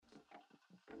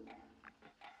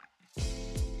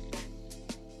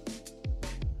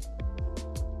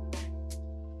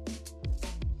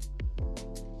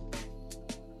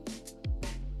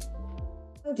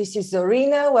This is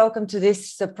Zorina. Welcome to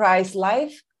this surprise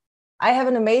live. I have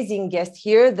an amazing guest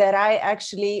here that I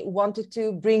actually wanted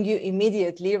to bring you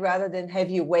immediately rather than have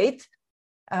you wait.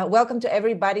 Welcome to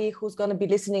everybody who's going to be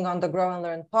listening on the Grow and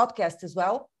Learn podcast as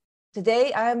well.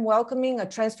 Today, I'm welcoming a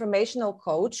transformational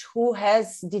coach who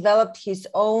has developed his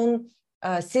own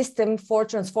system for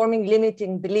transforming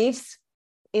limiting beliefs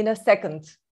in a second.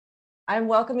 I'm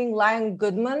welcoming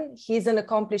Goodman. He's an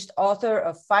accomplished author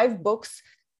of 5 books.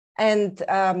 And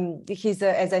he's,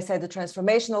 as I said, a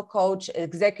transformational coach,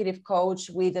 executive coach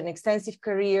with an extensive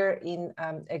career in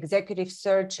executive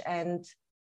search and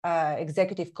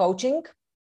executive coaching.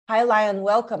 Hi, Lion.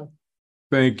 Welcome.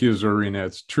 Thank you, Zorina.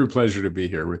 It's a true pleasure to be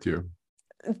here with you.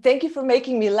 Thank you for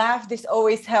making me laugh. This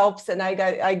always helps, and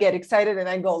I get excited and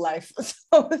I go live.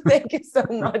 So thank you so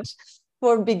much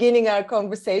for beginning our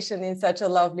conversation in such a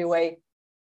lovely way.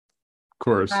 Of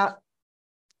course.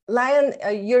 Lion,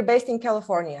 you're based in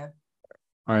California.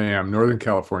 I am, Northern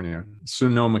California,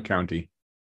 Sonoma County.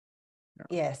 Yeah.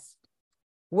 Yes.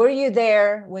 Were you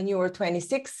there when you were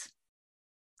 26?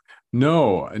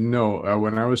 No.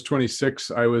 When I was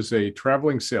 26, I was a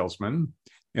traveling salesman,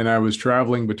 and I was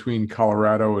traveling between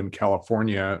Colorado and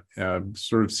California,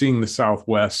 sort of seeing the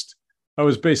Southwest. I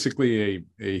was basically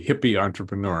a hippie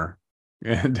entrepreneur.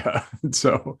 And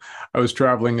so I was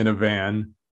traveling in a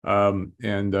van,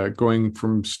 and going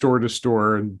from store to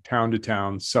store and town to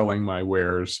town, selling my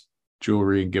wares,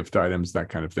 jewelry and gift items, that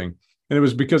kind of thing. And it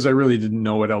was because I really didn't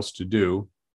know what else to do.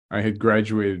 I had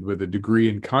graduated with a degree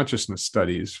in consciousness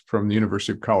studies from the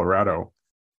University of Colorado,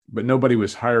 but nobody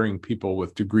was hiring people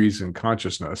with degrees in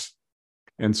consciousness.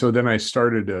 And so then I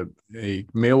started a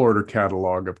mail order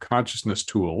catalog of consciousness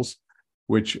tools,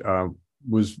 which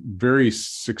was very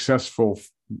successful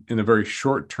in a very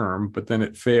short term, but then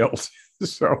it failed.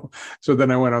 So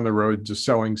then I went on the road just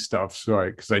selling stuff.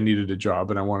 Because I needed a job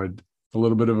and I wanted a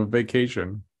little bit of a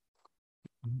vacation.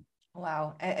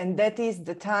 Wow. And that is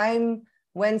the time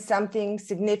when something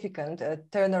significant, a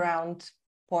turnaround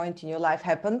point in your life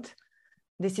happened.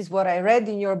 This is what I read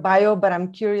in your bio, but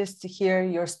I'm curious to hear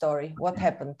your story. What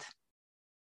happened?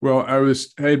 Well,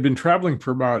 I had been traveling for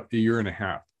about a year and a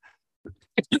half.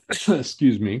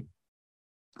 Excuse me.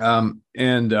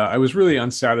 And I was really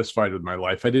unsatisfied with my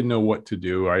life. I didn't know what to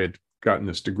do. I had gotten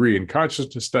this degree in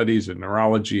consciousness studies and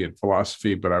neurology and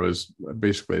philosophy, but I was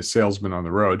basically a salesman on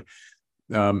the road.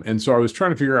 And so I was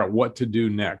trying to figure out what to do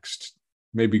next.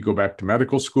 Maybe go back to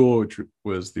medical school, which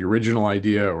was the original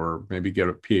idea, or maybe get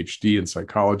a PhD in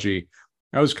psychology.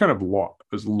 I was kind of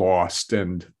lost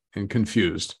and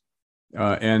confused.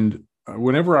 And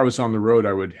whenever I was on the road,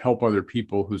 I would help other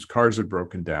people whose cars had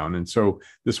broken down. And so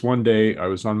this one day I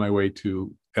was on my way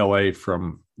to LA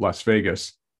from Las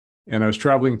Vegas, and I was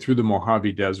traveling through the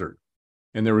Mojave Desert.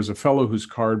 And there was a fellow whose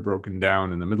car had broken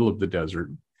down in the middle of the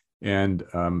desert. And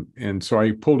so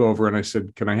I pulled over and I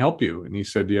said, "Can I help you?" And he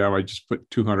said, "Yeah, I just put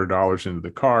 $200 into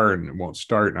the car and it won't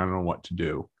start and I don't know what to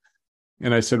do."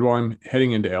 And I said, "Well, I'm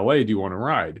heading into LA. Do you want to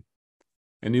ride?"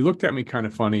 And he looked at me kind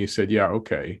of funny. He said, "Yeah,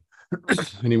 okay."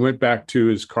 And he went back to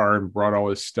his car and brought all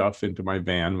his stuff into my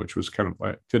van, which was kind of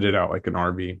like fitted out like an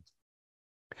RV.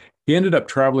 He ended up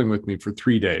traveling with me for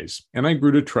 3 days, and I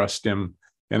grew to trust him.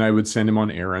 And I would send him on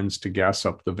errands to gas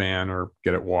up the van or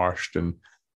get it washed and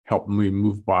help me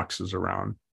move boxes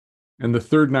around. And the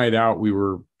third night out, we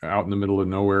were out in the middle of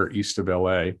nowhere east of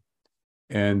LA.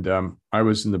 And I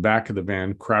was in the back of the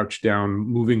van, crouched down,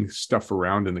 moving stuff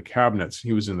around in the cabinets.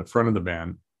 He was in the front of the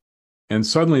van. And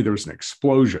suddenly there was an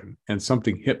explosion and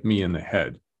something hit me in the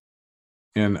head.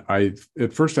 And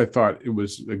at first I thought it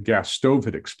was a gas stove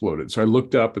had exploded. So I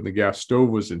looked up and the gas stove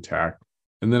was intact.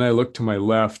 And then I looked to my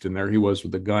left and there he was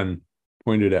with a gun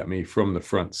pointed at me from the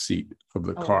front seat of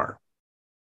the car.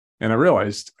 And I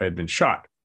realized I had been shot.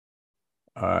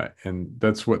 And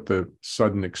that's what the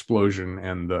sudden explosion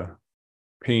and the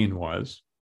pain was.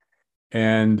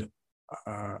 And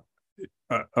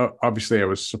obviously I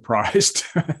was surprised.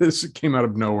 This came out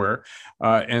of nowhere.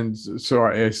 And so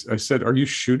I said, "Are you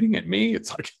shooting at me?"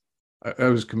 It's like, I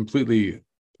was completely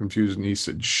confused. And he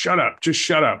said, "Shut up, just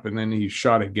shut up." And then he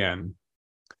shot again.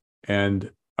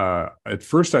 And at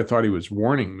first I thought he was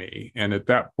warning me. And at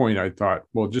that point I thought,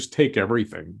 well, just take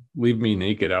everything. Leave me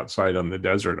naked outside on the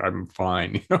desert. I'm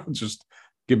fine. Just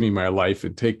give me my life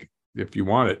and if you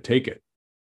want it, take it.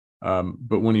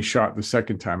 But when he shot the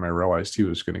second time, I realized he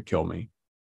was going to kill me.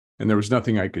 And there was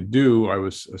nothing I could do. I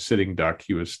was a sitting duck.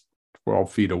 He was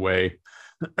 12 feet away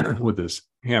with his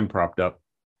hand propped up.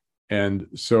 And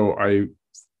so I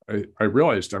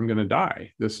realized I'm going to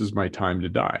die. This is my time to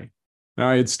die. Now,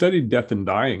 I had studied death and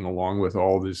dying along with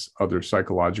all these other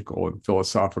psychological and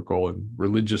philosophical and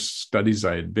religious studies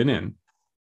I had been in.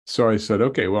 So I said,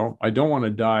 okay, well, I don't want to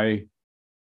die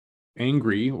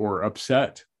angry or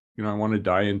upset. I want to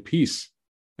die in peace.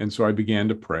 And so I began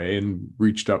to pray and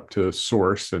reached up to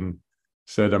source and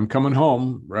said, I'm coming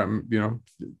home.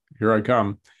 Here I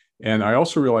come. And I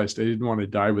also realized I didn't want to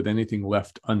die with anything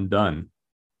left undone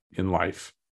in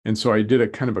life. And so I did a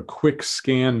kind of a quick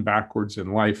scan backwards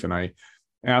in life, and I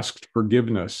asked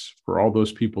forgiveness for all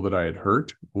those people that I had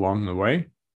hurt along the way.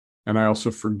 And I also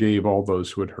forgave all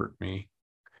those who had hurt me.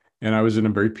 And I was in a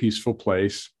very peaceful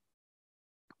place.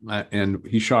 And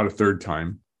he shot a third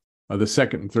time. The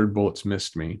second and third bullets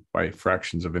missed me by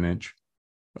fractions of an inch.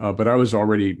 But I was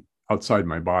already outside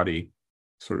my body,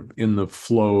 sort of in the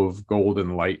flow of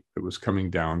golden light that was coming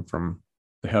down from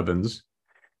the heavens.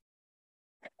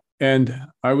 And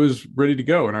I was ready to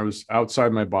go. And I was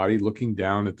outside my body looking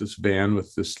down at this van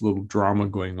with this little drama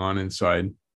going on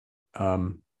inside,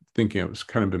 thinking it was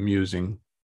kind of amusing.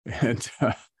 And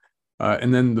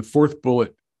then the fourth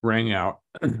bullet rang out,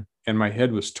 and my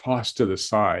head was tossed to the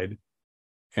side,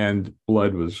 and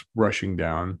blood was rushing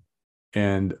down.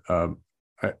 And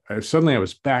I suddenly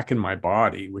was back in my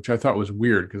body, which I thought was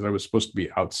weird because I was supposed to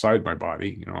be outside my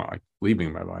body, like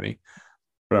leaving my body.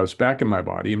 But I was back in my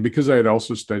body. And because I had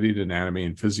also studied anatomy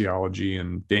and physiology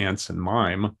and dance and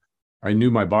mime, I knew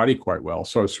my body quite well.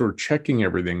 So I was sort of checking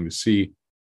everything to see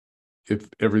if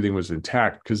everything was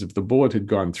intact. Because if the bullet had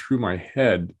gone through my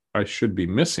head, I should be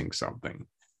missing something,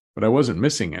 but I wasn't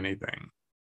missing anything.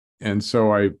 And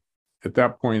so at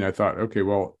that point, I thought, okay,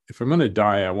 well, if I'm going to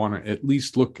die, I want to at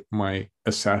least look my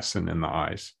assassin in the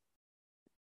eyes.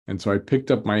 And so I picked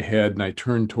up my head and I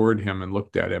turned toward him and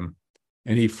looked at him,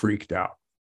 and he freaked out.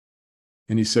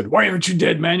 And he said, "Why aren't you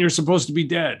dead, man? You're supposed to be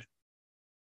dead."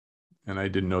 And I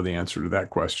didn't know the answer to that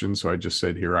question. So I just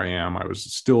said, here I am. I was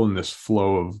still in this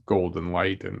flow of golden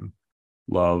light and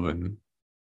love, and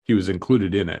he was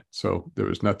included in it. So there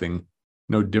was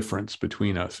no difference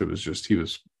between us. It was just, he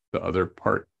was the other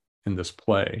part in this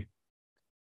play.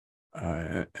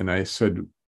 And I said,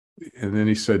 and then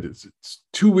he said, it's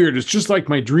too weird. It's just like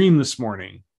my dream this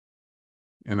morning.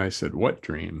 And I said, what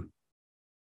dream?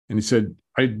 And he said,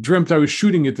 I dreamt I was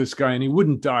shooting at this guy and he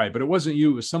wouldn't die, but it wasn't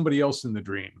you, it was somebody else in the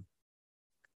dream.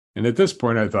 And at this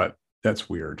point, I thought, that's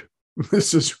weird.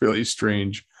 This is really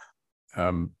strange.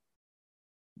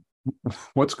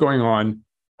 What's going on?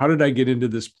 How did I get into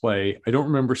this play? I don't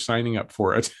remember signing up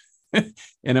for it.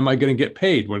 And am I going to get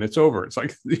paid when it's over? It's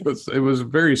like, it was a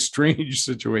very strange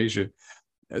situation.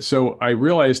 So I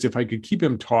realized if I could keep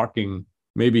him talking,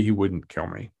 maybe he wouldn't kill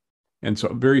me. And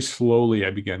so very slowly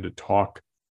I began to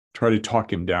try to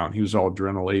talk him down. He was all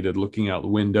adrenalated, looking out the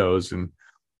windows, and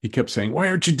he kept saying, "Why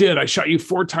aren't you dead? I shot you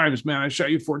 4 times, man. I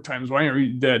shot you 4 times. Why aren't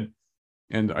you dead?"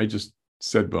 And I just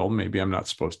said, well, maybe I'm not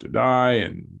supposed to die.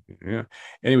 And yeah.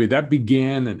 Anyway, that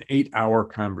began an 8-hour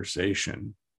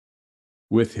conversation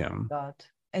with him. God.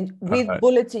 And with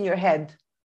bullets in your head.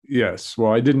 Yes.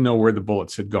 Well, I didn't know where the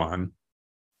bullets had gone.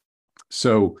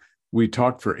 So we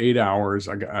talked for 8 hours.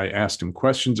 I asked him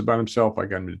questions about himself. I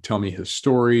got him to tell me his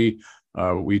story.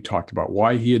 We talked about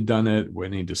why he had done it,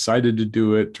 when he decided to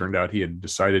do it. Turned out he had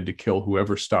decided to kill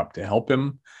whoever stopped to help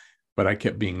him. But I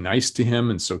kept being nice to him.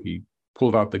 And so he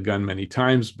pulled out the gun many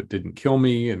times, but didn't kill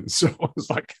me. And so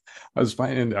I was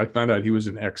fine. And I found out he was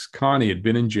an ex-con. He had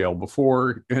been in jail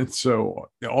before. And so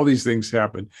all these things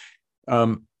happened.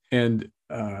 And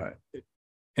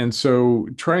so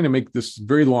trying to make this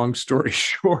very long story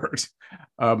short,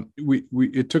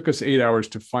 it took us 8 hours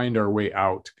to find our way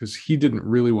out, because he didn't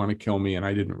really want to kill me and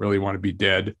I didn't really want to be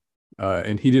dead.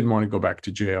 And he didn't want to go back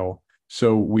to jail.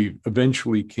 So we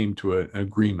eventually came to an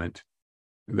agreement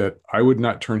that I would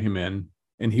not turn him in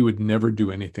and he would never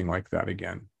do anything like that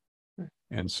again.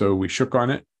 And so we shook on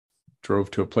it,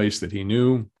 drove to a place that he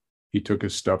knew. He took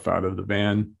his stuff out of the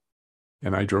van,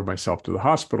 and I drove myself to the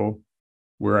hospital,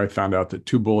 where I found out that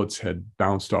 2 bullets had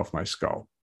bounced off my skull.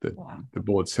 That the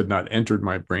bullets had not entered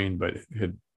my brain, but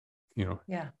had,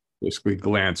 basically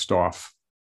glanced off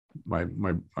my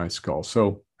skull.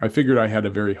 So I figured I had a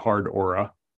very hard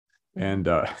aura, and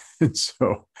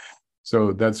so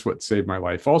that's what saved my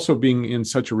life. Also, being in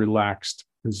such a relaxed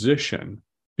position,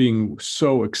 being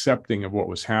so accepting of what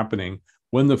was happening.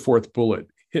 When the 4th bullet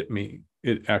hit me,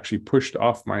 it actually pushed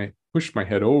my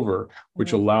head over,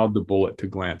 which allowed the bullet to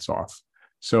glance off.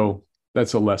 So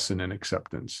that's a lesson in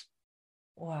acceptance.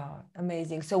 Wow,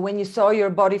 amazing. So when you saw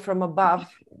your body from above,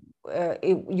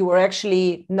 you were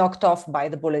actually knocked off by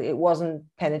the bullet. It wasn't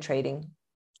penetrating.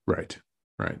 Right.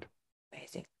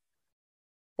 Amazing.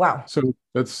 Wow. So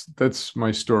that's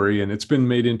my story, and it's been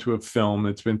made into a film.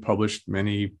 It's been published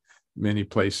many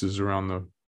places around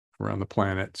the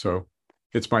planet. So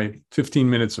it's my 15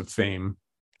 minutes of fame.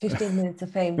 15 minutes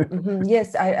of fame. Mm-hmm.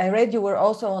 Yes, I read you were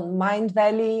also on Mind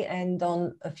Valley and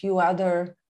on a few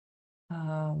other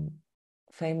um,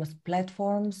 famous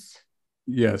platforms.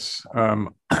 Yes.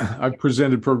 I've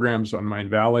presented programs on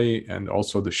Mind Valley and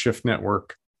also the Shift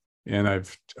Network, and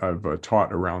I've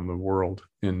taught around the world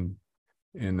in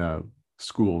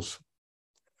schools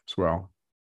as well.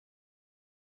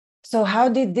 So how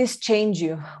did this change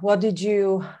you? What did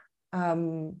you, I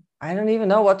don't even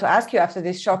know what to ask you after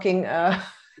this shocking,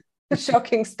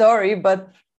 shocking story,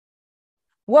 but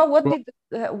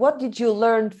what did you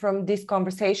learn from this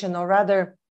conversation, or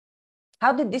rather,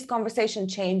 how did this conversation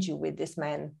change you with this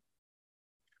man?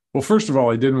 Well, first of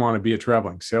all, I didn't want to be a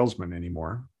traveling salesman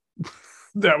anymore.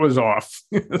 That was off.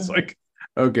 It's like,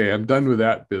 okay, I'm done with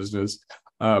that business.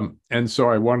 And so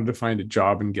I wanted to find a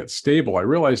job and get stable. I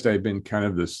realized I'd been kind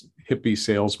of this hippie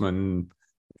salesman,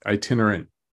 itinerant,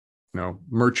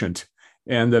 merchant,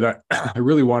 and that I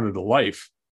really wanted a life.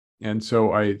 And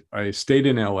so I stayed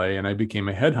in LA and I became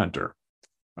a headhunter,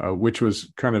 which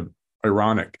was kind of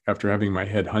ironic after having my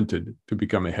head hunted to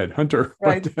become a headhunter.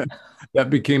 Right. But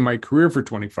that became my career for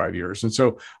 25 years. And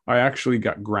so I actually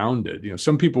got grounded.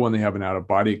 Some people, when they have an out of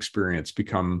body experience,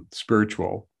 become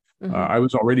spiritual. I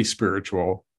was already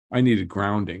spiritual. I needed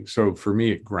grounding. So for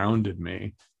me, it grounded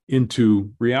me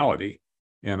into reality.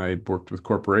 And I worked with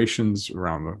corporations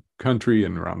around the country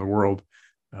and around the world,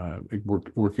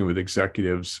 working with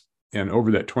executives. And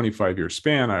over that 25-year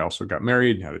span, I also got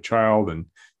married and had a child and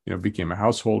became a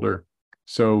householder.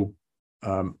 So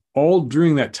all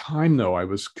during that time, though, I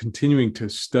was continuing to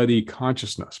study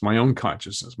consciousness, my own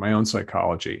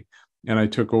psychology. And I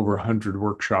took over 100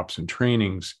 workshops and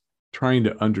trainings trying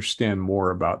to understand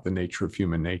more about the nature of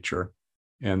human nature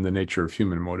and the nature of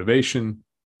human motivation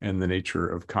and the nature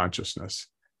of consciousness.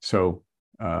 So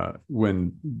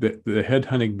when the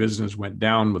headhunting business went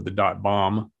down with the dot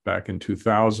bomb back in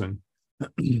 2000,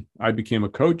 I became a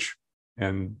coach,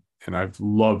 and I've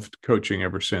loved coaching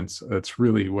ever since. That's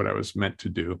really what I was meant to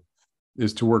do,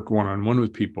 is to work one-on-one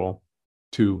with people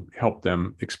to help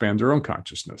them expand their own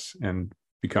consciousness and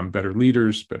become better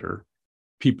leaders, better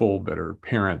people, better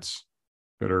parents,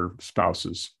 better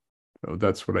spouses. So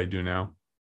that's what I do now.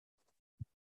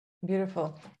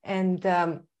 Beautiful. And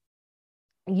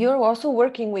you're also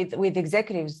working with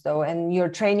executives, though, and you're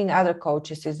training other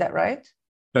coaches. Is that right?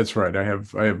 That's right. I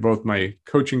have both my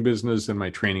coaching business and my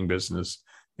training business.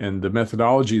 And the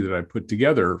methodology that I put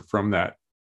together from that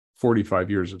 45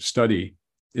 years of study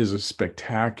is a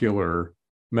spectacular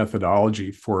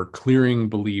methodology for clearing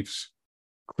beliefs,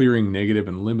 clearing negative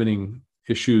and limiting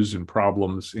issues and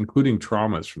problems, including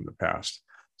traumas from the past.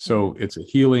 So it's a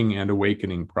healing and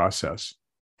awakening process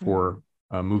for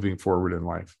moving forward in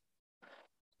life.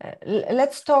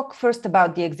 Let's talk first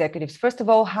about the executives. First of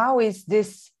all, how is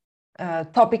this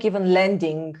topic even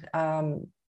landing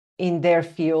in their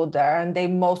field? Aren't they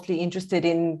mostly interested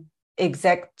in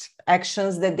exact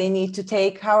actions that they need to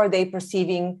take? How are they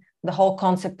perceiving the whole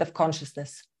concept of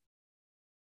consciousness?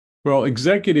 Well,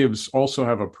 executives also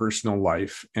have a personal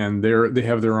life, and they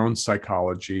have their own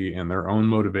psychology and their own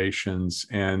motivations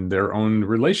and their own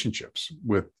relationships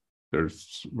with their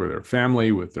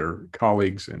family, with their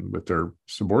colleagues, and with their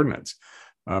subordinates.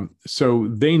 So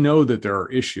they know that there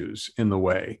are issues in the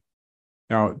way.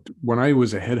 Now, when I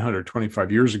was a headhunter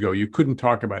 25 years ago, you couldn't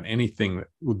talk about anything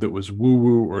that was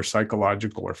woo-woo or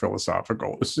psychological or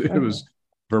philosophical. It was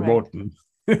verboten.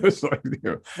 Right. It was like,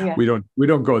 we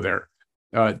don't go there.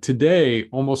 Today,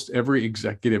 almost every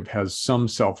executive has some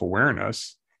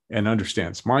self-awareness and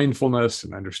understands mindfulness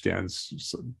and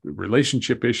understands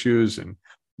relationship issues, and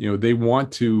they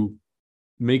want to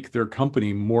make their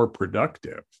company more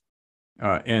productive.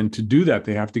 And to do that,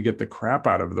 they have to get the crap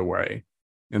out of the way.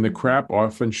 And the crap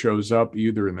often shows up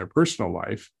either in their personal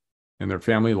life, in their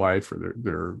family life, or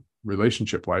their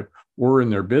relationship life, or in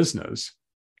their business,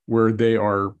 where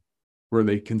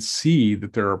they can see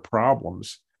that there are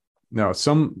problems. Now,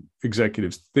 some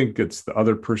executives think it's the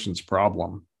other person's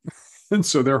problem, and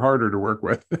so they're harder to work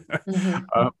with.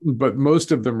 But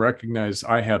most of them recognize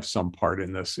I have some part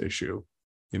in this issue,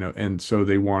 and so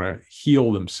they want to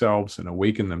heal themselves and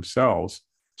awaken themselves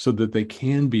so that they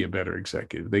can be a better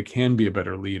executive, they can be a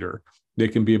better leader, they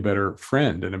can be a better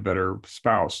friend and a better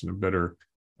spouse and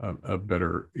a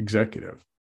better executive.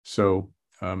 So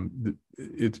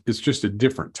it's just a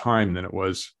different time than it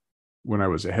was when I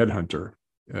was a headhunter.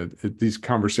 These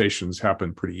conversations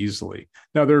happen pretty easily.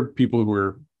 Now, there are people who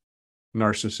are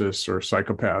narcissists or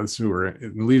psychopaths who are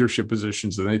in leadership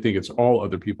positions and they think it's all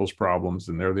other people's problems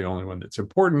and they're the only one that's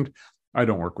important. I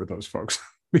don't work with those folks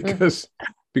because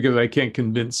I can't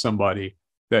convince somebody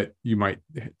that you might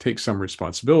take some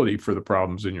responsibility for the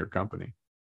problems in your company.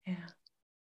 Yeah.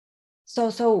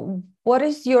 So what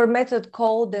is your method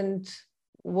called, and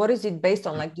what is it based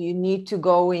on? Like, do you need to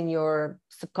go in your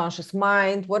subconscious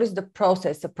mind? What is the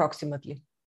process approximately?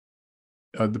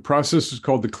 The process is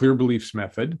called the clear beliefs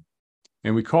method.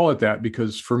 And we call it that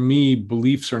because for me,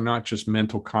 beliefs are not just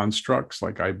mental constructs,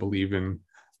 like I believe in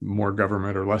more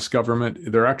government or less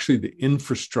government. They're actually the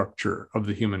infrastructure of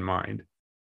the human mind.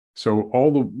 So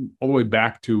all the way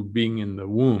back to being in the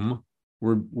womb,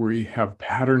 where we have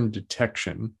pattern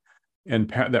detection, and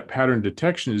that pattern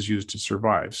detection is used to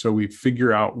survive. So we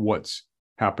figure out what's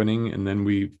happening, and then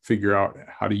we figure out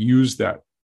how to use that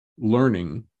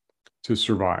learning to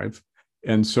survive.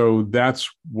 And so that's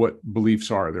what beliefs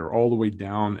are. They're all the way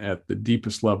down at the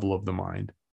deepest level of the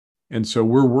mind. And so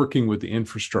we're working with the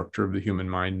infrastructure of the human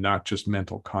mind, not just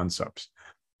mental concepts.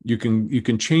 You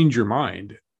can change your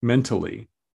mind mentally,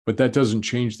 but that doesn't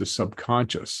change the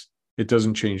subconscious. It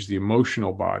doesn't change the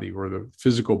emotional body or the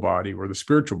physical body or the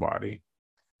spiritual body.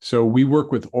 So we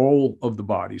work with all of the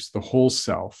bodies, the whole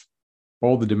self,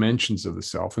 all the dimensions of the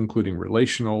self, including the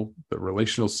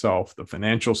relational self, the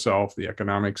financial self, the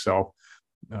economic self.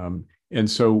 And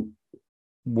so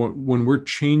when we're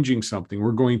changing something,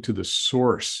 we're going to the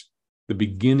source, the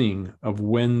beginning of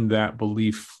when that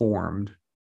belief formed,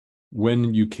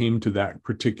 when you came to that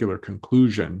particular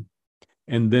conclusion,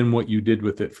 and then what you did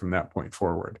with it from that point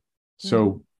forward.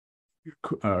 So,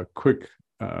 quick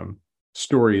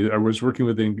story. I was working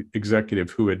with an executive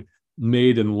who had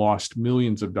made and lost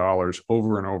millions of dollars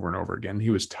over and over and over again. He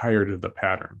was tired of the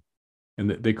pattern, and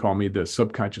they call me the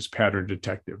subconscious pattern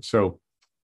detective. So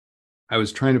I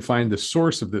was trying to find the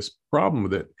source of this problem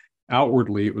with it.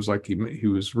 Outwardly, it was like he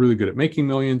was really good at making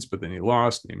millions, but then he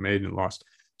lost, and he made and lost.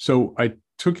 So I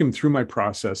took him through my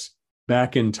process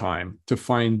back in time to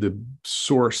find the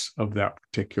source of that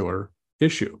particular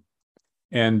issue.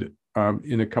 And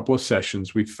in a couple of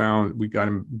sessions, we got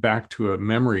him back to a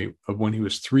memory of when he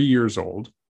was 3 years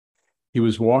old. He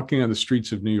was walking on the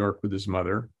streets of New York with his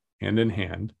mother, hand in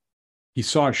hand. He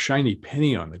saw a shiny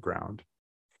penny on the ground,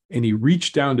 and he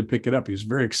reached down to pick it up. He was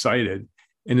very excited,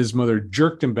 and his mother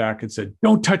jerked him back and said,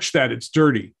 "Don't touch that, it's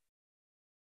dirty."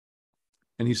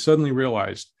 And he suddenly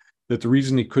realized that the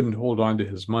reason he couldn't hold on to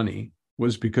his money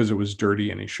was because it was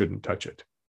dirty and he shouldn't touch it.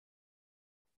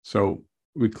 So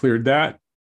we cleared that,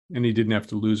 and he didn't have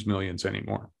to lose millions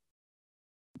anymore.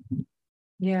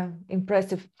 Yeah,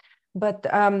 impressive. But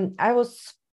I'm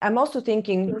also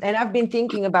thinking, and I've been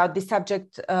thinking about the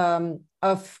subject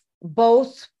of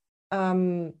both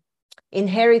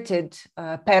inherited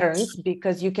patterns,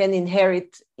 because you can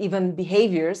inherit even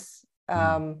behaviors,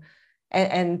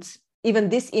 and even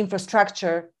this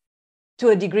infrastructure to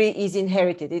a degree is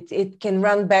inherited. It can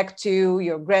run back to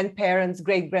your grandparents,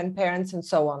 great-grandparents, and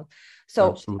so on.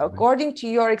 So absolutely. According to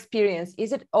your experience,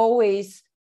 is it always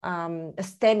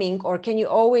stemming, or can you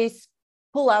always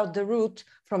pull out the root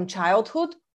from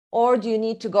childhood, or do you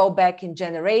need to go back in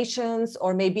generations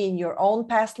or maybe in your own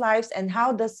past lives? And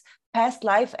how does past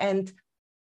life and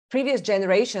previous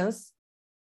generations,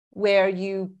 where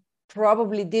you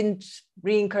probably didn't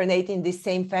reincarnate in the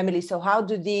same family, so how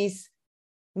do these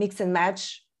mix and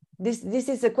match? This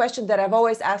is a question that I've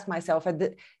always asked myself.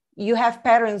 You have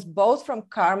patterns both from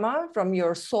karma, from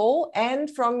your soul,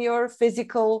 and from your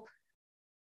physical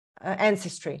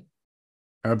ancestry.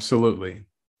 Absolutely.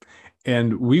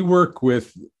 And we work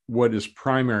with what is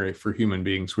primary for human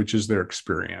beings, which is their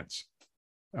experience.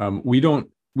 We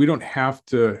don't have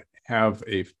to have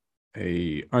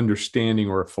a understanding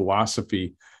or a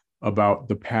philosophy about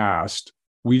the past.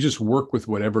 We just work with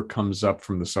whatever comes up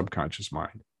from the subconscious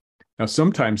mind. Now,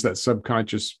 sometimes that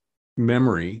subconscious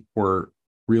memory or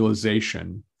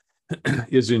realization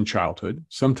is in childhood.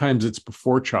 Sometimes it's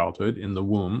before childhood in the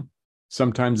womb.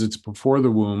 Sometimes it's before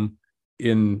the womb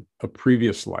in a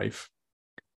previous life.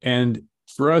 And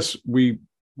for us, we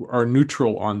are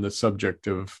neutral on the subject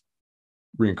of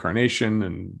reincarnation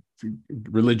and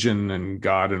religion and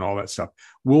God and all that stuff.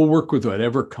 We'll work with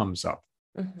whatever comes up.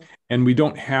 Mm-hmm. And we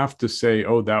don't have to say,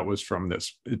 oh, that was from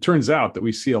this. It turns out that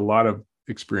we see a lot of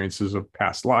experiences of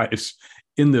past lives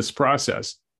in this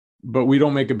process, but we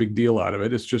don't make a big deal out of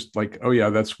it. It's just like, oh yeah,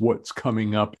 that's what's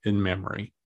coming up in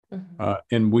memory. Mm-hmm.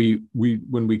 And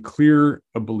when we clear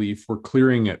a belief, we're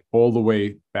clearing it all the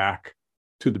way back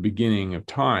to the beginning of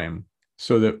time,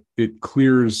 so that it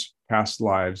clears past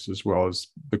lives as well as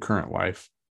the current life,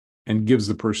 and gives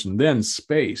the person then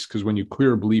space. Because when you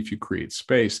clear a belief, you create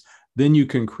space. Then you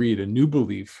can create a new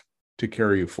belief to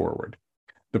carry you forward.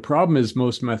 The problem is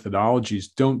most methodologies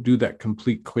don't do that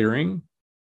complete clearing.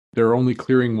 They're only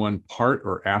clearing one part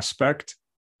or aspect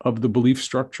of the belief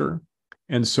structure.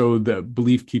 And so the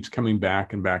belief keeps coming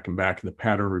back and back and back, and the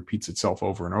pattern repeats itself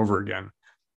over and over again.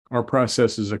 Our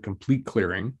process is a complete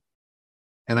clearing.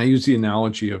 And I use the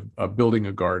analogy of building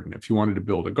a garden. If you wanted to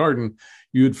build a garden,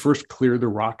 you would first clear the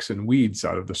rocks and weeds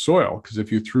out of the soil, because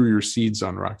if you threw your seeds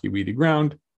on rocky, weedy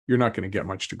ground, you're not going to get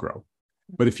much to grow.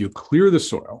 But if you clear the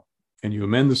soil and you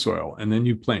amend the soil and then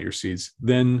you plant your seeds,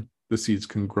 then the seeds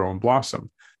can grow and blossom.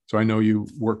 So I know you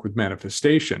work with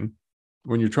manifestation.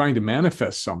 When you're trying to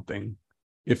manifest something,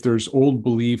 if there's old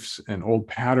beliefs and old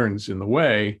patterns in the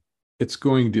way, it's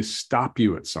going to stop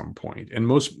you at some point. And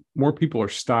more people are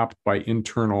stopped by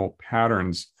internal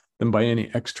patterns than by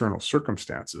any external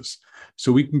circumstances.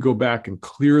 So we can go back and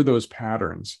clear those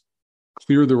patterns,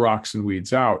 clear the rocks and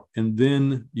weeds out, and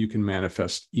then you can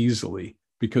manifest easily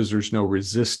because there's no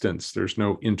resistance. There's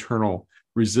no internal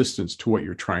resistance to what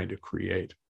you're trying to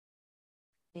create.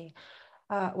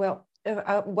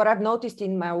 What I've noticed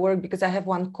in my work, because I have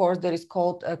one course that is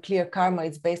called Clear Karma.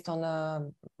 It's based on a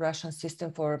Russian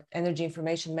system for energy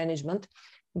information management,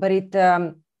 but it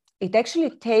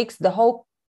actually takes the whole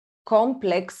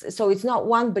complex. So it's not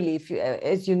one belief,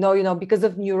 as you know, because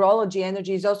of neurology,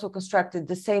 energy is also constructed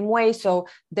the same way. So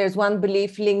there's one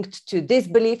belief linked to this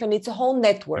belief, and it's a whole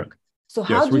network. Yeah. So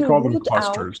how do we you call them root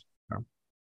clusters. out?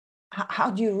 How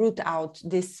do you root out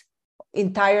this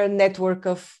entire network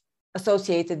of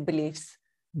associated beliefs?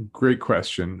 Great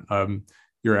question.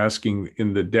 You're asking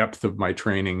in the depth of my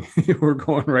training. We're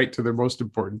going right to the most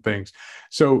important things.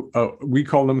 So we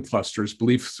call them clusters.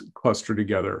 Beliefs cluster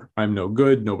together. I'm no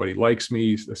good. Nobody likes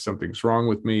me. Something's wrong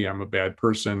with me. I'm a bad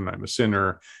person. I'm a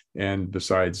sinner. And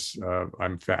besides,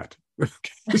 I'm fat.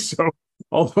 So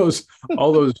all those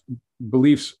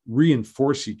beliefs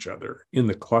reinforce each other in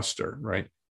the cluster, right?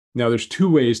 Now, there's two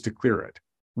ways to clear it.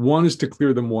 One is to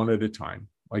clear them one at a time,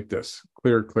 like this: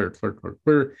 clear, clear, clear, clear,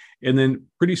 clear. And then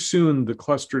pretty soon the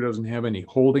cluster doesn't have any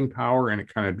holding power and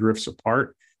it kind of drifts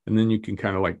apart. And then you can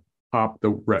kind of like pop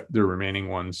the remaining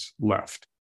ones left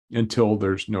until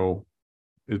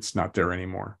it's not there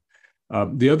anymore.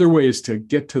 The other way is to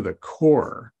get to the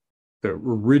core, the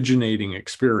originating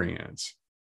experience,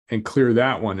 and clear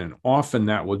that one. And often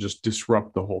that will just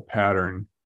disrupt the whole pattern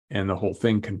and the whole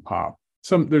thing can pop.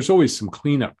 There's always some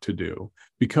cleanup to do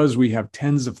because we have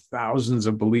tens of thousands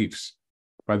of beliefs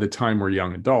by the time we're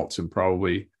young adults, and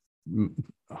probably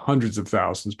hundreds of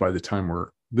thousands by the time we're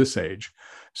this age.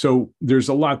 So there's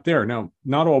a lot there. Now,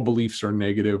 not all beliefs are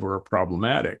negative or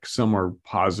problematic. Some are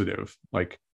positive,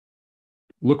 like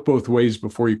look both ways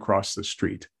before you cross the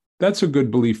street. That's a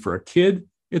good belief for a kid.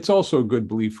 It's also a good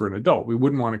belief for an adult. We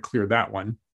wouldn't want to clear that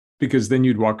one because then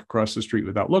you'd walk across the street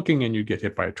without looking and you'd get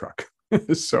hit by a truck.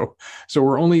 So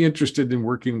we're only interested in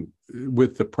working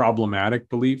with the problematic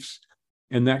beliefs,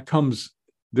 and they're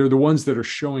the ones that are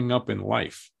showing up in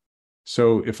life.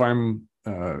 So if I'm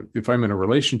in a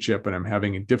relationship and I'm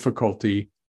having a difficulty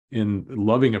in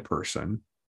loving a person,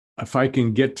 if I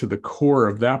can get to the core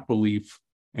of that belief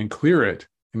and clear it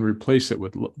and replace it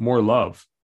with more love,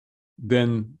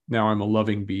 then now I'm a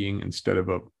loving being instead of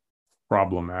a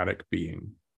problematic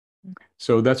being.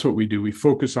 So that's what we do. We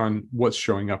focus on what's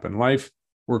showing up in life,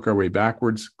 work our way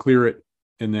backwards, clear it,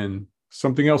 and then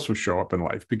something else will show up in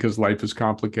life because life is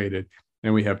complicated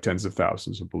and we have tens of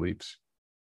thousands of beliefs.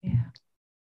 Yeah.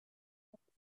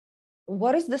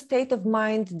 What is the state of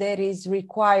mind that is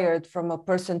required from a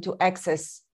person to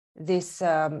access this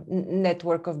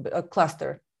network of a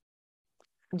cluster?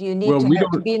 Do you need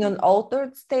to be in an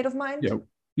altered state of mind?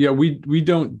 Yeah, we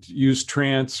don't use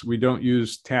trance, we don't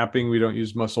use tapping, we don't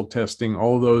use muscle testing.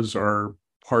 All those are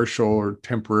partial or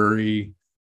temporary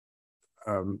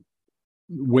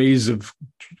ways of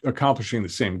accomplishing the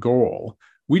same goal.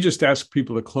 We just ask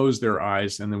people to close their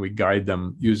eyes and then we guide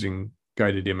them using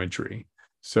guided imagery.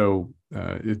 So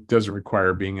it doesn't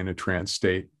require being in a trance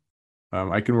state.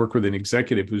 I can work with an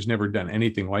executive who's never done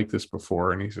anything like this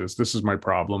before, and he says, "This is my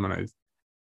problem,"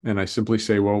 and I simply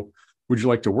say, "Well, would you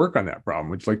like to work on that problem?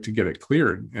 Would you like to get it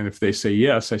cleared?" And if they say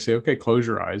yes, I say, "Okay, close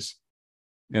your eyes."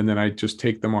 And then I just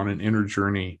take them on an inner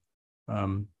journey.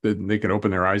 They can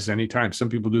open their eyes anytime. Some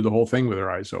people do the whole thing with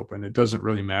their eyes open. It doesn't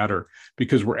really matter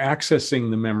because we're accessing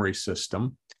the memory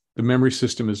system. The memory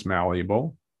system is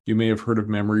malleable. You may have heard of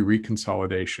memory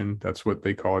reconsolidation. That's what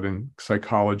they call it in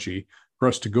psychology, for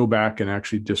us to go back and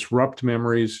actually disrupt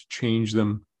memories, change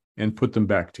them, and put them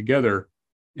back together.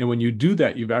 And when you do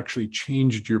that, you've actually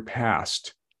changed your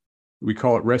past. We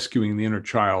call it rescuing the inner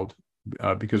child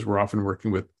because we're often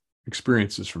working with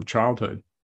experiences from childhood.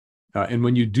 And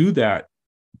when you do that,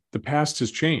 the past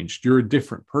has changed. You're a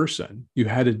different person. You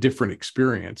had a different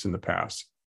experience in the past.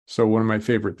 So one of my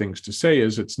favorite things to say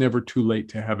is it's never too late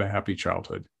to have a happy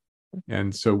childhood.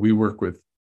 And so we work with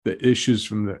the issues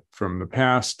from the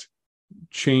past,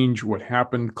 change what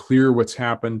happened, clear what's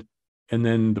happened, and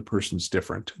then the person's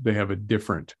different. They have a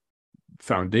different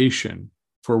foundation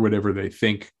for whatever they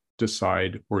think,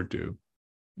 decide, or do.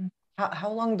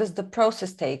 How long does the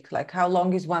process take? Like, how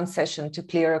long is one session to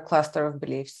clear a cluster of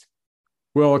beliefs?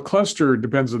 Well, a cluster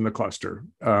depends on the cluster.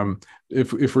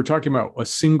 If we're talking about a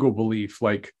single belief,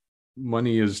 like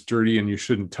money is dirty and you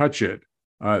shouldn't touch it,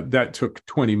 that took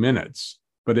 20 minutes.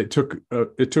 But it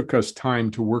took us time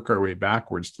to work our way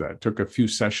backwards to that. It took a few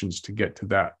sessions to get to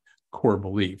that core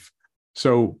belief.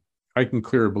 So I can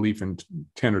clear a belief in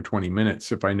 10 or 20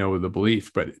 minutes if I know the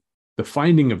belief, but the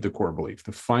finding of the core belief,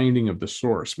 the finding of the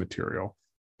source material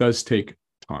does take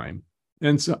time.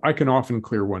 And so I can often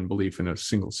clear one belief in a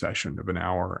single session of an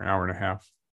hour and a half.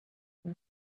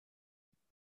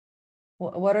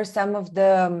 What are some of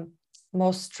the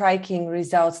most striking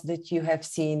results that you have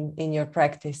seen in your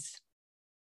practice?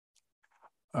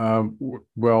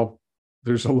 Well,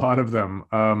 there's a lot of them.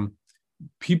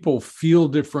 People feel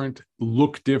different,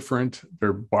 look different,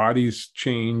 their bodies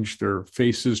change, their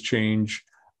faces change,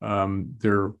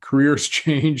 their careers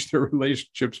change, their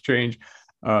relationships change.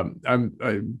 I'm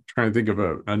trying to think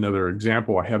of another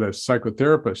example. I had a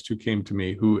psychotherapist who came to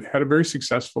me who had a very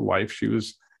successful life. She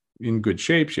was in good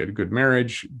shape. She had a good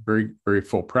marriage, very, very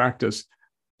full practice.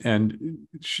 And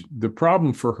the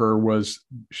problem for her was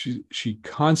she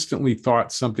constantly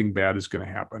thought something bad is going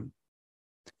to happen.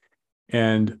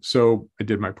 And so I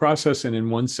did my process. And in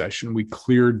one session, we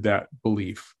cleared that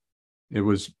belief. It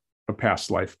was a past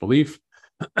life belief.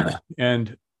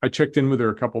 And I checked in with her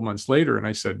a couple months later and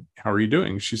I said, "How are you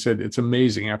doing?" She said, "It's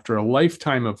amazing. After a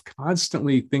lifetime of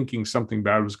constantly thinking something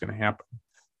bad was going to happen,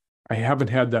 I haven't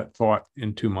had that thought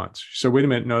in 2 months." She said, "Wait a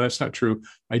minute. No, that's not true.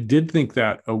 I did think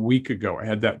that a week ago. I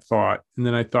had that thought. And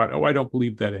then I thought, oh, I don't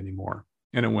believe that anymore."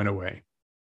 And it went away.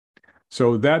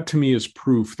 So that to me is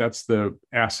proof. That's the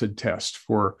acid test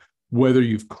for whether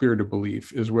you've cleared a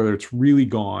belief, is whether it's really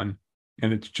gone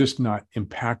and it's just not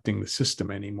impacting the system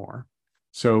anymore.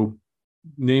 So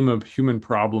name a human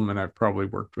problem and I've probably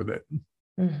worked with it.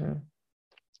 Mm-hmm.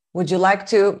 Would you like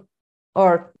to,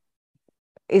 or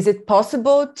is it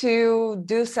possible to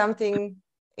do something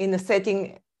in a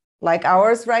setting like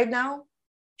ours right now?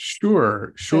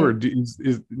 Sure.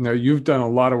 Now you've done a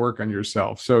lot of work on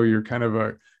yourself, so you're kind of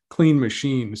a clean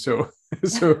machine. So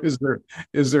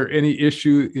is there any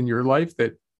issue in your life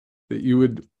that you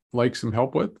would like some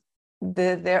help with?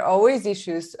 There are always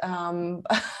issues. I'm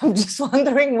just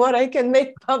wondering what I can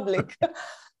make public.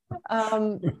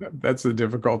 That's the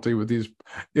difficulty with these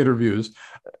interviews.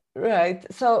 Right.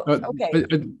 So,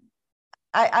 okay.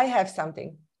 I have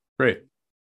something. Great.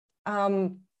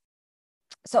 So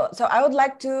I would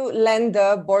like to land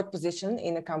the board position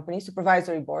in a company,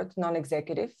 supervisory board,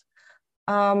 non-executive.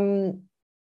 And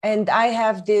I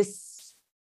have this,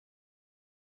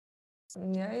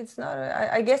 it's not,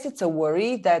 I guess it's a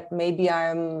worry that maybe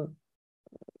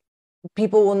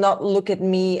people will not look at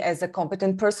me as a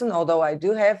competent person, although I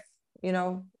do have,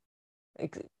 the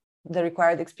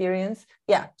required experience.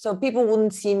 Yeah, so people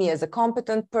wouldn't see me as a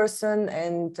competent person,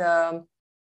 and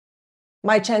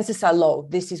my chances are low.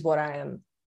 This is what I am.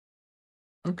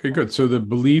 Okay, good. So the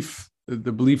belief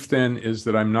then is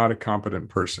that I'm not a competent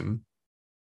person.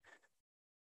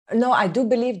 No, I do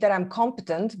believe that I'm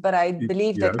competent, but I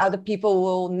believe Yes. that other people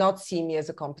will not see me as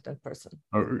a competent person.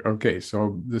 Okay,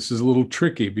 so this is a little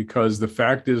tricky because the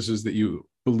fact is that you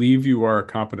believe you are a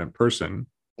competent person.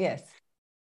 Yes.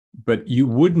 But you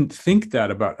wouldn't think that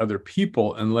about other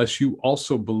people unless you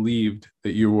also believed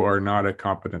that you are not a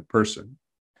competent person.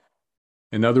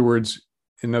 In other words,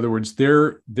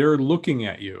 they're looking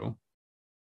at you,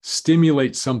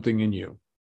 stimulate something in you.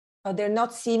 Oh, they're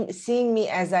not seeing me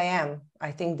as I am.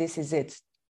 I think this is it.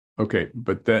 Okay,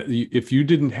 but that if you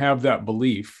didn't have that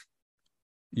belief,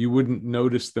 you wouldn't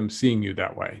notice them seeing you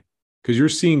that way because you're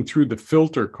seeing through the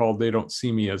filter called "they don't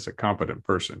see me as a competent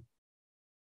person."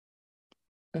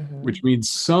 Mm-hmm. Which means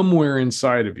somewhere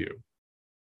inside of you,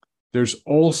 there's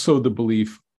also the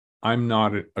belief, I'm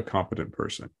not a competent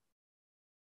person.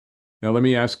 Now, let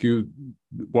me ask you,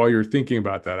 while you're thinking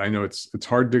about that, I know it's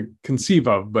hard to conceive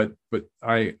of, but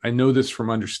I know this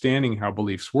from understanding how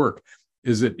beliefs work,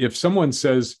 is that if someone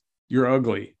says you're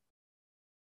ugly,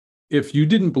 if you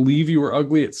didn't believe you were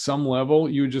ugly at some level,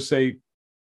 you would just say,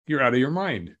 you're out of your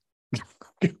mind.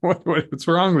 What's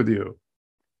wrong with you?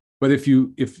 But if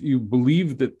you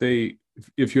believe that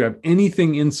if you have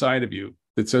anything inside of you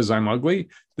that says I'm ugly,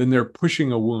 then they're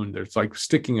pushing a wound. It's like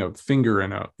sticking a finger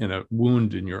in a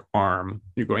wound in your arm.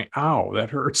 You're going, ow,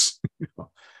 that hurts.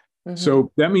 Mm-hmm.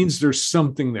 So that means there's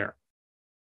something there.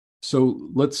 So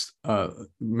let's,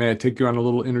 may I take you on a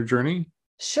little inner journey?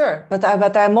 Sure, but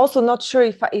I'm also not sure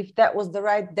if that was the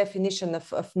right definition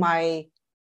of my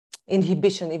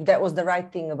inhibition, if that was the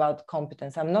right thing about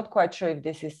competence. I'm not quite sure if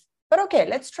this is, but okay,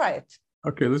 let's try it.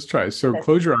 Okay, let's try. So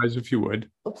close your eyes if you would.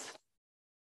 Oops.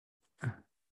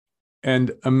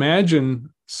 And imagine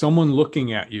someone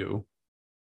looking at you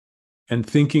and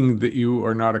thinking that you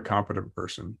are not a competent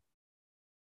person.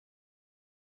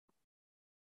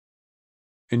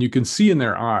 And you can see in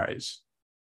their eyes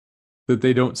that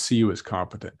they don't see you as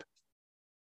competent.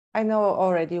 I know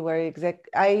already where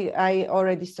I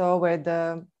already saw where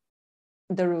the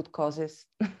root cause is.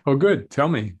 Oh, good. Tell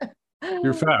me.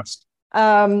 You're fast.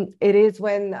 It is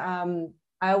when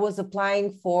I was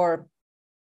applying for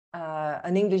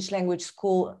an English language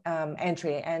school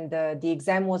entry, and the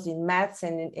exam was in maths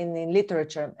and in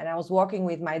literature. And I was walking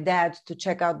with my dad to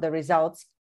check out the results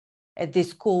at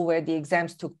this school where the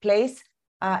exams took place.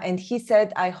 And he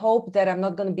said, I hope that I'm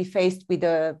not going to be faced with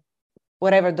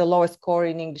whatever the lowest score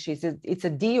in English is. It's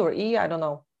a D or E, I don't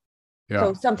know. Yeah.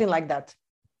 So something like that.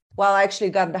 Well, I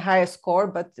actually got the highest score,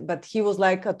 but he was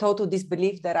like a total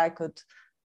disbelief that I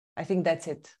think that's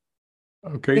it.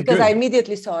 Okay, because good. I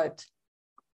immediately saw it.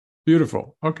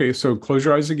 Beautiful. Okay, so close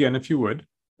your eyes again if you would.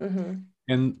 Mm-hmm.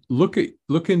 And look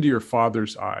into your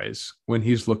father's eyes when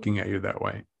he's looking at you that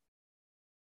way.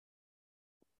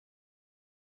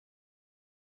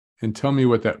 And tell me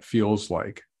what that feels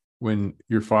like when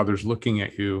your father's looking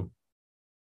at you,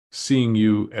 seeing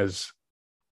you as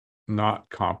not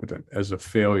competent, as a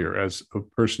failure, as a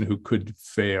person who could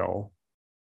fail.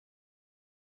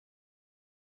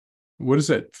 What does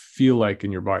that feel like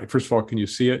in your body? First of all, can you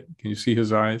see it? Can you see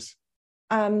his eyes?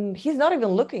 He's not even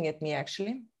looking at me,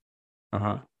 actually.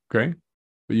 Uh-huh. Okay.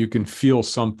 But you can feel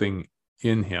something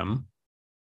in him.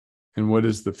 And what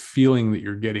is the feeling that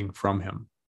you're getting from him?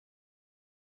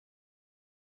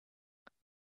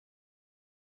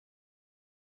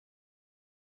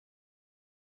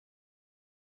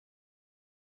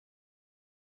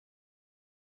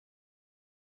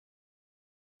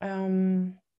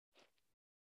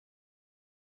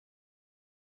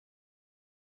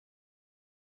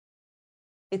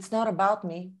 It's not about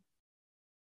me.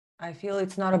 I feel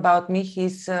it's not about me.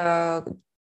 He's, I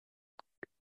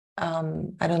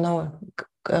don't know,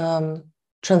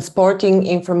 transporting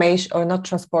information, or not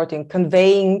transporting,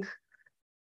 conveying.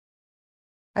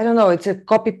 I don't know. It's a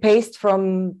copy paste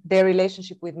from their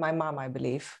relationship with my mom, I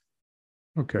believe.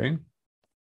 Okay.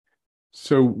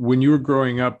 So when you were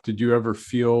growing up, did you ever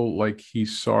feel like he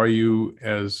saw you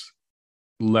as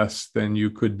less than you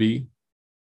could be?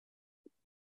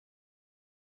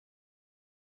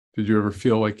 Did you ever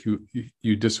feel like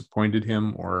you disappointed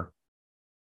him, or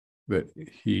that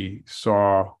he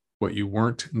saw what you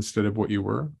weren't instead of what you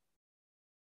were?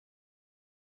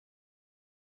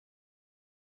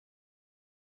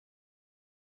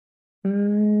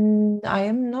 I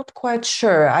am not quite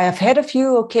sure. I have had a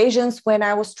few occasions when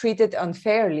I was treated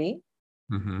unfairly.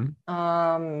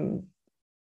 Mm-hmm.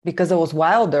 Because I was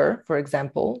wilder, for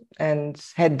example, and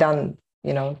had done,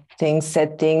 things,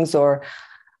 said things, or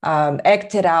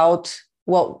acted out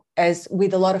as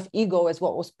with a lot of ego as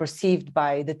what was perceived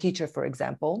by the teacher, for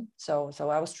example. So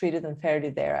I was treated unfairly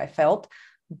there, I felt,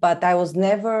 but I was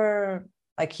never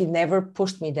like, he never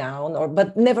pushed me down,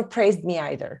 but never praised me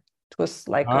either. It was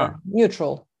like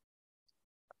neutral.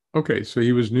 Okay, so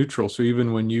he was neutral. So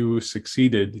even when you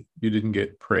succeeded, you didn't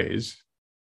get praise.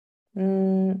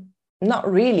 Not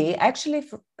really. Actually,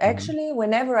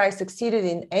 whenever I succeeded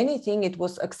in anything, it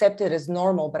was accepted as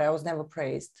normal, but I was never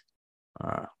praised.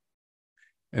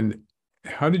 And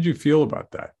how did you feel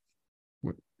about that?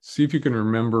 See if you can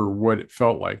remember what it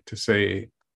felt like to say,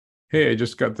 hey, I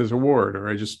just got this award, or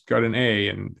I just got an A,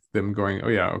 and them going, oh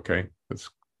yeah, okay, that's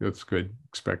good,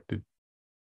 expected.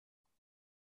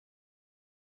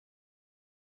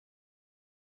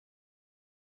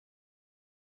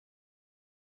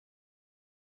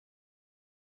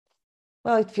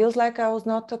 Well, it feels like I was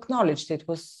not acknowledged. It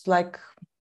was like,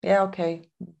 yeah, okay.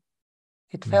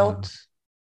 It felt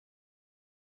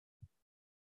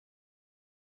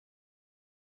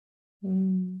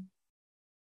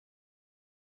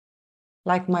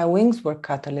like my wings were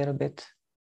cut a little bit.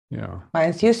 Yeah. My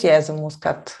enthusiasm was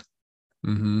cut.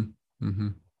 Mm-hmm. Mm-hmm.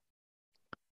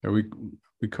 Yeah,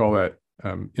 we call that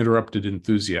interrupted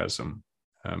enthusiasm.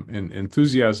 And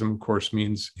enthusiasm, of course,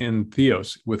 means in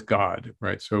theos, with God,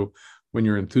 right? So when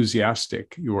you're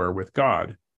enthusiastic, you are with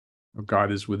God, or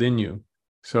God is within you.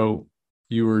 So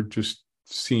you were just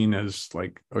seen as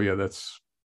like, oh yeah,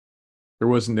 there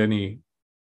wasn't any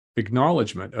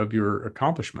acknowledgement of your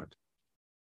accomplishment.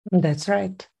 That's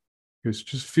right. Because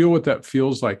just feel what that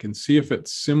feels like and see if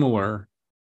it's similar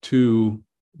to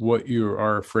what you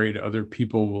are afraid other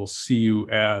people will see you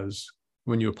as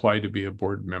when you apply to be a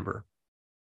board member.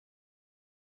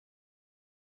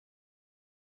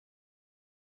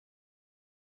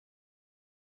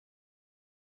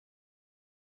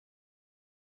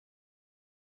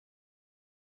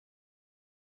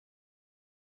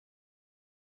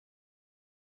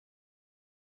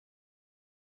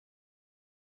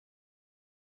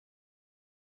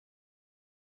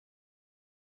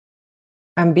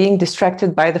 I'm being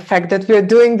distracted by the fact that we're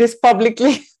doing this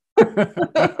publicly. Okay,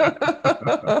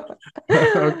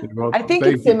 well, I think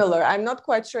thank it's you. similar. I'm not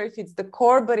quite sure if it's the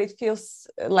core, but it feels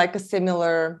like a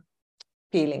similar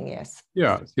feeling. Yes.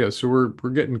 Yeah. So we're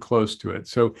getting close to it.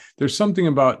 So there's something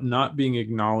about not being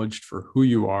acknowledged for who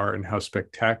you are and how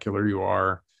spectacular you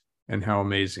are and how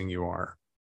amazing you are.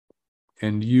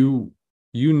 And you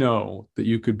know that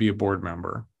you could be a board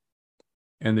member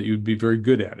and that you'd be very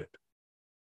good at it.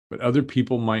 But other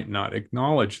people might not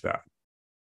acknowledge that.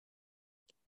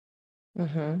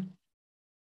 Mm-hmm.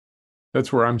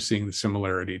 That's where I'm seeing the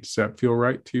similarity. Does that feel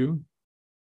right to you?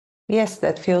 Yes,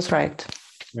 that feels right.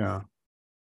 Yeah,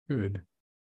 good.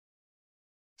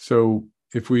 So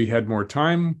if we had more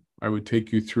time, I would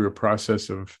take you through a process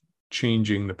of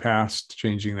changing the past,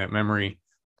 changing that memory,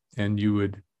 and we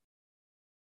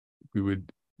would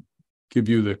give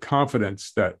you the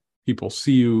confidence that people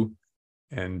see you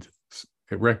and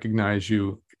recognize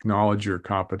you, acknowledge your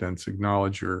competence,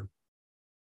 acknowledge your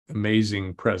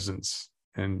amazing presence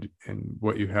and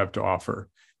what you have to offer.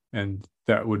 And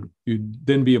that would, you'd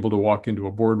then be able to walk into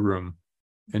a boardroom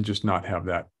and just not have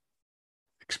that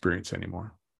experience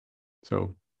anymore.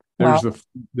 So there's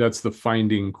that's the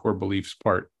finding core beliefs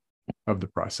part of the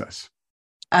process.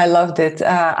 I loved it.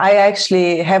 I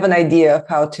actually have an idea of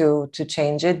how to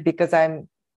change it, because I'm,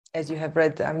 as you have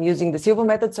read, I'm using the Silva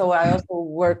method. So I also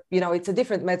work, it's a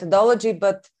different methodology,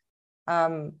 but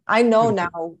I know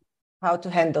now how to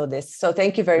handle this. So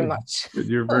thank you very much.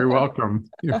 You're very welcome.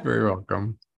 You're very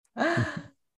welcome.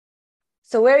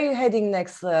 So where are you heading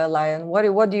next, Lion?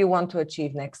 What do you want to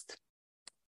achieve next?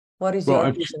 What is your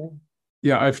vision?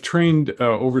 Yeah, I've trained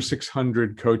over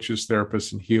 600 coaches,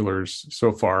 therapists, and healers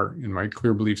so far in my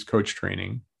Clear Beliefs coach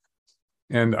training.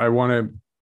 And I want to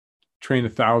train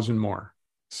 1,000 more.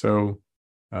 So,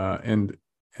 and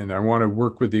I want to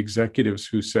work with the executives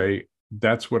who say,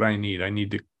 that's what I need. I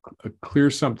need to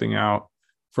clear something out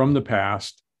from the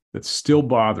past that's still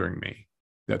bothering me,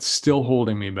 that's still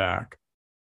holding me back.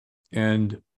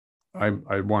 And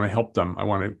I want to help them. I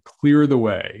want to clear the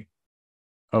way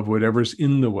of whatever's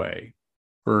in the way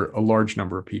for a large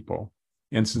number of people.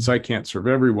 And since I can't serve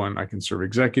everyone, I can serve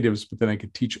executives, but then I can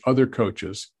teach other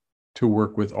coaches to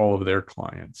work with all of their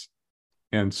clients.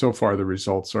 And so far, the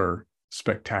results are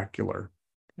spectacular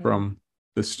from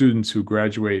the students who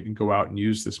graduate and go out and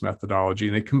use this methodology,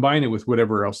 and they combine it with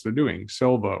whatever else they're doing,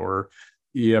 Silva or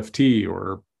EFT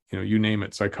or, you name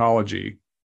it, psychology.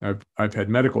 I've had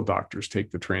medical doctors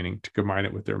take the training to combine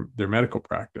it with their medical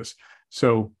practice.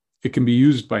 So it can be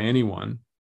used by anyone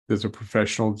that's a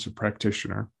professional, that's a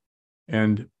practitioner.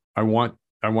 And I want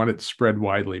it spread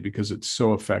widely because it's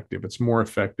so effective. It's more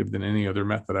effective than any other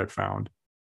method I've found.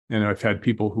 And I've had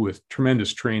people who with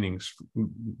tremendous trainings,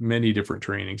 many different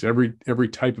trainings, every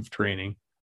type of training,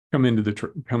 come into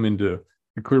the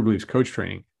Clear Beliefs coach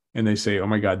training, and they say, "Oh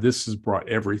my God, this has brought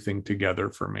everything together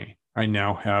for me. I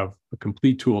now have a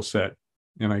complete tool set,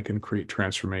 and I can create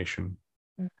transformation."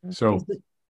 Mm-hmm. So,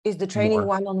 is the training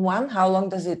one-on-one? How long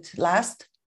does it last?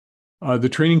 The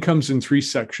training comes in 3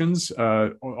 sections.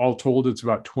 All told, it's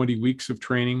about 20 weeks of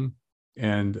training,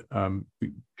 and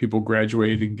people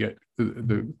graduate and get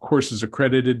the course is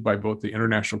accredited by both the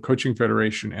International Coaching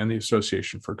Federation and the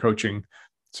Association for Coaching.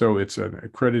 So it's an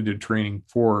accredited training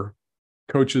for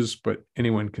coaches, but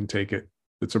anyone can take it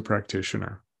that's a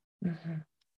practitioner. Mm-hmm.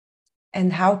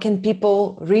 And how can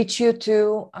people reach you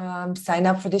to sign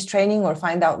up for this training or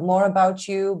find out more about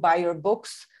you, buy your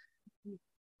books?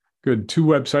 Good. 2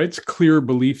 websites,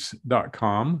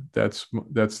 clearbeliefs.com.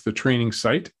 That's the training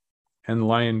site. And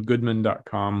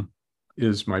liongoodman.com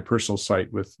is my personal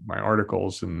site with my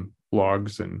articles and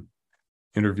blogs and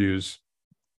interviews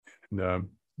and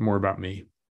more about me.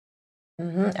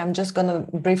 Mm-hmm. I'm just going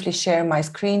to briefly share my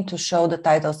screen to show the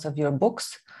titles of your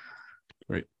books.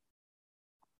 Great.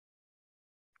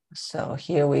 So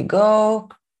here we go.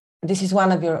 This is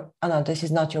one of your, no, this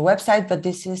is not your website, but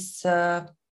this is,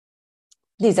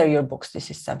 these are your books.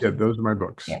 This is something. Yeah, those are my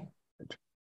books. Yeah.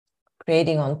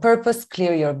 Creating on Purpose,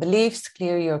 Clear Your Beliefs,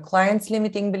 Clear Your Clients'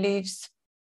 Limiting Beliefs,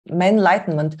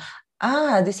 Enlightenment.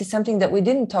 This is something that we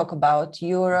didn't talk about.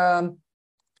 Your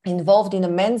involved in a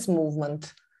men's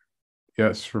movement.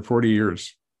 Yes, for 40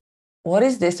 years. What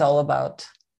is this all about?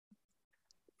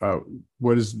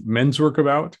 What is men's work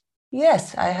about?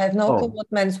 Yes, I have no clue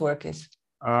what men's work is.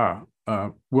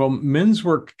 Well, men's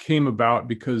work came about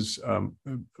because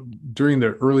during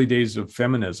the early days of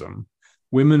feminism,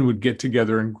 women would get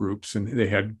together in groups, and they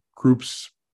had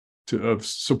groups of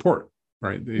support,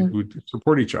 right? They would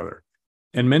support each other.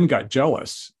 And men got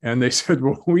jealous, and they said,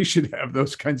 well, we should have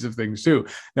those kinds of things too.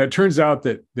 Now, it turns out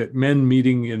that men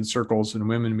meeting in circles and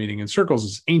women meeting in circles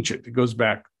is ancient. It goes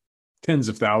back tens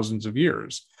of thousands of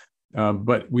years.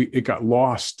 But it got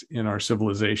lost in our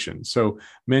civilization. So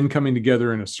men coming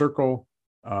together in a circle,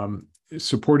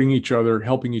 supporting each other,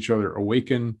 helping each other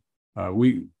awaken.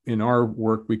 In our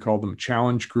work, we call them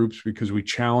challenge groups because we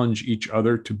challenge each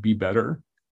other to be better.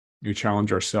 We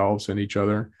challenge ourselves and each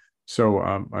other. So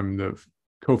I'm the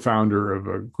co-founder of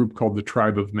a group called the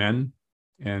Tribe of Men,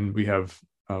 and we have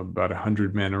about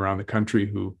 100 men around the country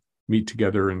who meet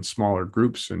together in smaller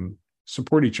groups and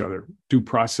support each other, do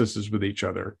processes with each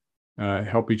other,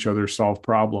 help each other solve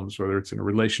problems, whether it's in a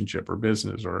relationship or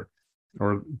business or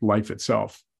life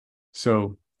itself.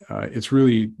 So it's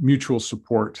really mutual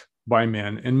support by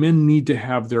men, and men need to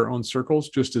have their own circles,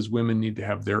 just as women need to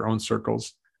have their own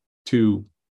circles to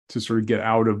sort of get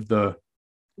out of the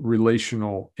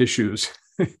relational issues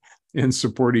and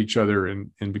support each other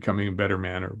in becoming a better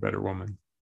man or a better woman.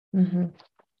 Mm-hmm.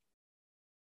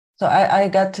 So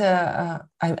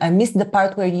I missed the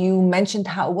part where you mentioned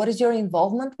what is your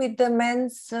involvement with the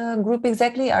men's group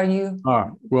exactly? Are you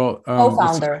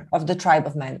co-founder of the Tribe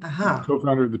of Men?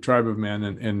 Co-founder of the Tribe of Men,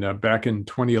 and back in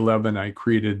 2011, I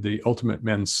created the Ultimate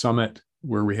Men's Summit,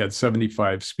 where we had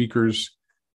 75 speakers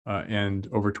and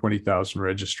over 20,000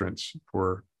 registrants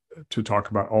to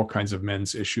talk about all kinds of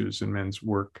men's issues and men's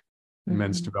work and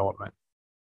men's development.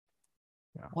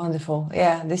 Yeah. Wonderful.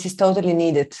 Yeah, this is totally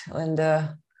needed.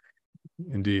 And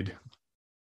indeed.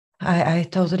 I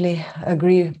totally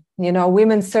agree. You know,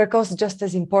 women's circles just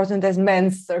as important as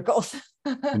men's circles.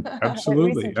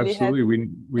 Absolutely.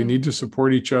 We need to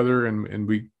support each other, and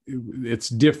it's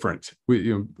different.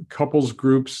 Couples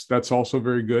groups, that's also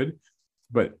very good.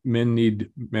 But men need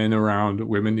men around,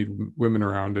 women need women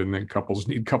around, and then couples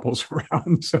need couples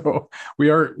around. So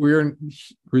we're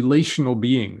relational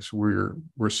beings. We're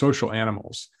social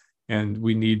animals, and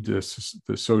we need the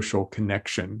social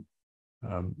connection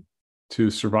to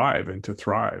survive and to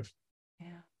thrive.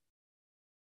 Yeah.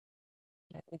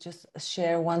 Let me just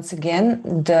share once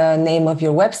again the name of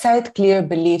your website,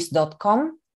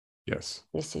 clearbeliefs.com. Yes.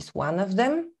 This is one of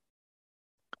them.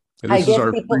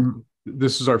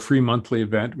 This is our free monthly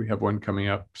event. We have one coming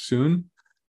up soon.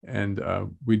 And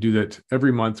we do that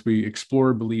every month. We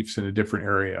explore beliefs in a different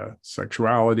area: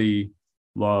 sexuality,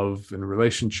 love and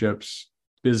relationships,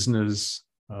 business,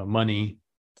 money.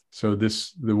 So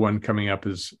the one coming up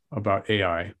is about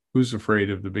AI. Who's afraid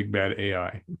of the big bad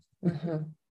AI? Mm-hmm.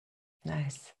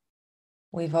 Nice.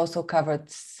 We've also covered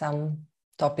some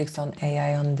topics on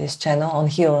AI on this channel, on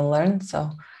Heal and Learn.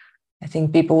 So I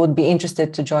think people would be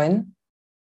interested to join.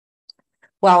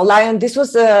 Wow, Lion, this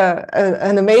was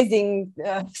an amazing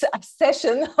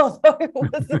session. Although it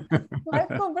was a live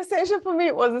conversation for me,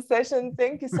 it was a session.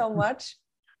 Thank you so much.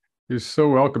 You're so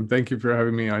welcome. Thank you for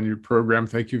having me on your program.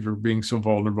 Thank you for being so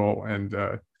vulnerable and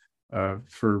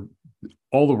for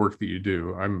all the work that you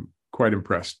do. I'm quite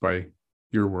impressed by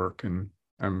your work, and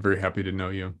I'm very happy to know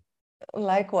you.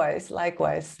 Likewise.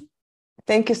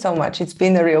 Thank you so much. It's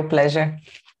been a real pleasure.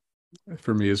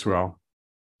 For me as well.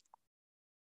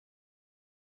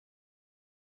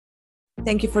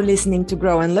 Thank you for listening to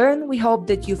Grow and Learn. We hope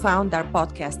that you found our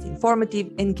podcast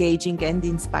informative, engaging, and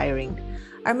inspiring.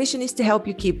 Our mission is to help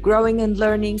you keep growing and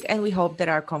learning, and we hope that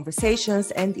our conversations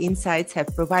and insights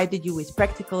have provided you with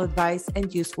practical advice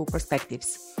and useful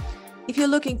perspectives. If you're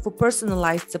looking for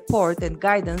personalized support and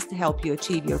guidance to help you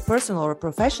achieve your personal or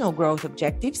professional growth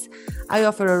objectives, I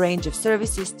offer a range of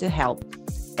services to help.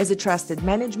 As a trusted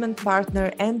management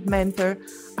partner and mentor,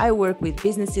 I work with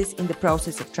businesses in the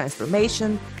process of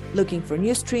transformation, looking for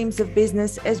new streams of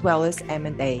business, as well as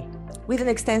M&A. With an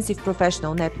extensive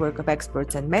professional network of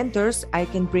experts and mentors, I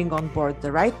can bring on board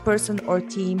the right person or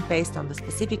team based on the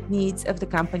specific needs of the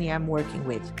company I'm working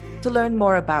with. To learn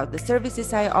more about the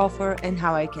services I offer and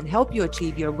how I can help you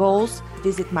achieve your goals,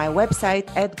 visit my website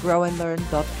at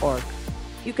growandlearn.org.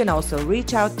 You can also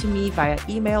reach out to me via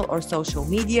email or social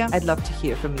media. I'd love to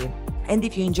hear from you. And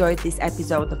if you enjoyed this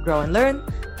episode of Grow and Learn,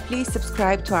 please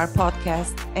subscribe to our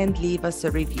podcast and leave us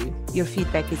a review. Your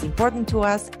feedback is important to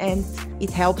us, and it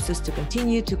helps us to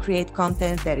continue to create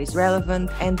content that is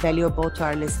relevant and valuable to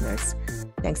our listeners.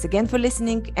 Thanks again for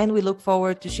listening, and we look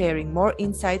forward to sharing more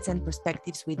insights and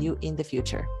perspectives with you in the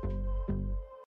future.